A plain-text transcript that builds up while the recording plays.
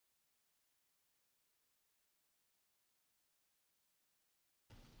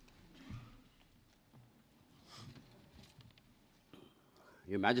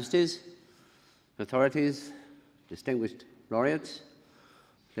Your Majesties, authorities, distinguished laureates,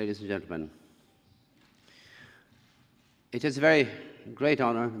 ladies and gentlemen. It is a very great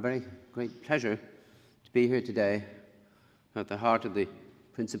honor, a very great pleasure to be here today at the heart of the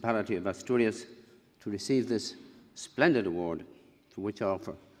Principality of Asturias to receive this splendid award, for which I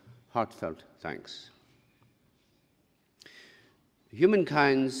offer heartfelt thanks.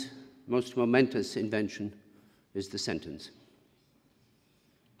 Humankind's most momentous invention is the sentence.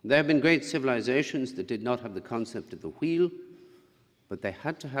 There have been great civilizations that did not have the concept of the wheel, but they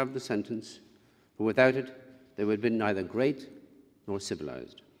had to have the sentence, for without it, they would have been neither great nor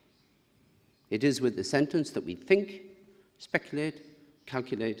civilized. It is with the sentence that we think, speculate,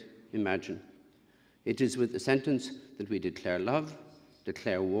 calculate, imagine. It is with the sentence that we declare love,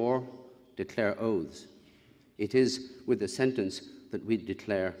 declare war, declare oaths. It is with the sentence that we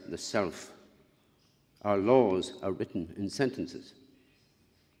declare the self. Our laws are written in sentences.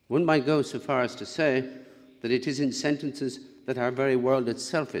 One might go so far as to say that it is in sentences that our very world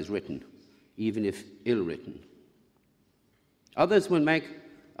itself is written, even if ill-written. Others will make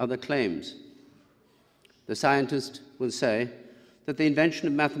other claims. The scientist will say that the invention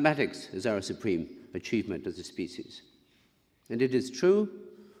of mathematics is our supreme achievement as a species. And it is true,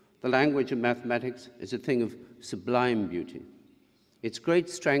 the language of mathematics is a thing of sublime beauty. Its great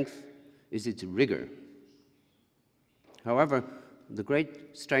strength is its rigor. However, the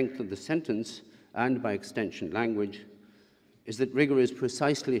great strength of the sentence, and by extension language, is that rigor is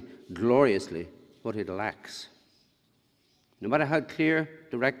precisely, gloriously, what it lacks. No matter how clear,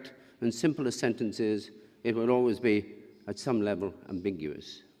 direct, and simple a sentence is, it will always be, at some level,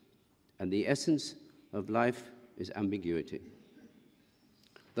 ambiguous. And the essence of life is ambiguity.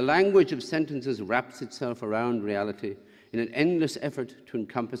 The language of sentences wraps itself around reality in an endless effort to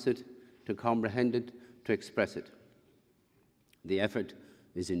encompass it, to comprehend it, to express it. The effort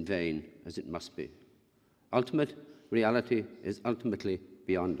is in vain, as it must be. Ultimate reality is ultimately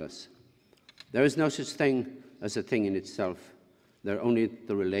beyond us. There is no such thing as a thing in itself. There are only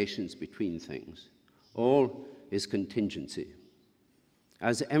the relations between things. All is contingency.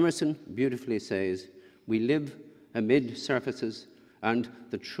 As Emerson beautifully says, we live amid surfaces, and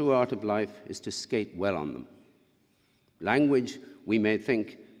the true art of life is to skate well on them. Language, we may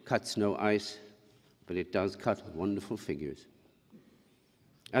think, cuts no ice, but it does cut wonderful figures.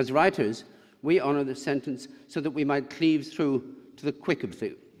 As writers, we honor the sentence so that we might cleave through to the quick of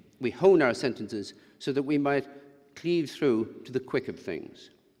things. We hone our sentences so that we might cleave through to the quick of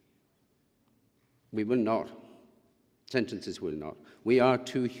things. We will not. Sentences will not. We are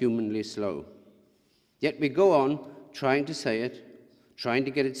too humanly slow. Yet we go on trying to say it, trying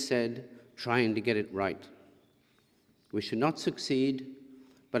to get it said, trying to get it right. We should not succeed,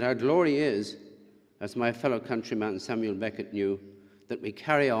 but our glory is, as my fellow countryman Samuel Beckett knew, that we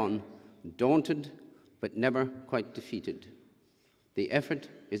carry on, daunted but never quite defeated. The effort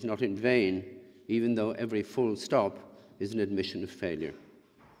is not in vain, even though every full stop is an admission of failure.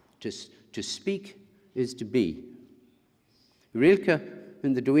 To speak is to be. Rilke,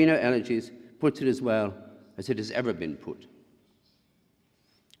 in the Duino Elegies, puts it as well as it has ever been put.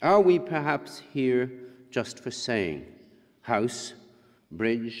 Are we perhaps here just for saying? House,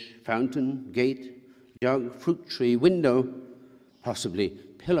 bridge, fountain, gate, jug, fruit tree, window, possibly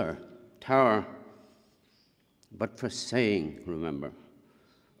pillar, tower, but for saying, remember.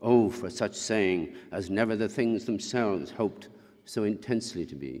 Oh, for such saying as never the things themselves hoped so intensely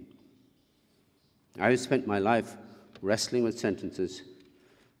to be. I have spent my life wrestling with sentences.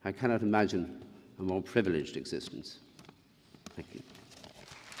 I cannot imagine a more privileged existence. Thank you.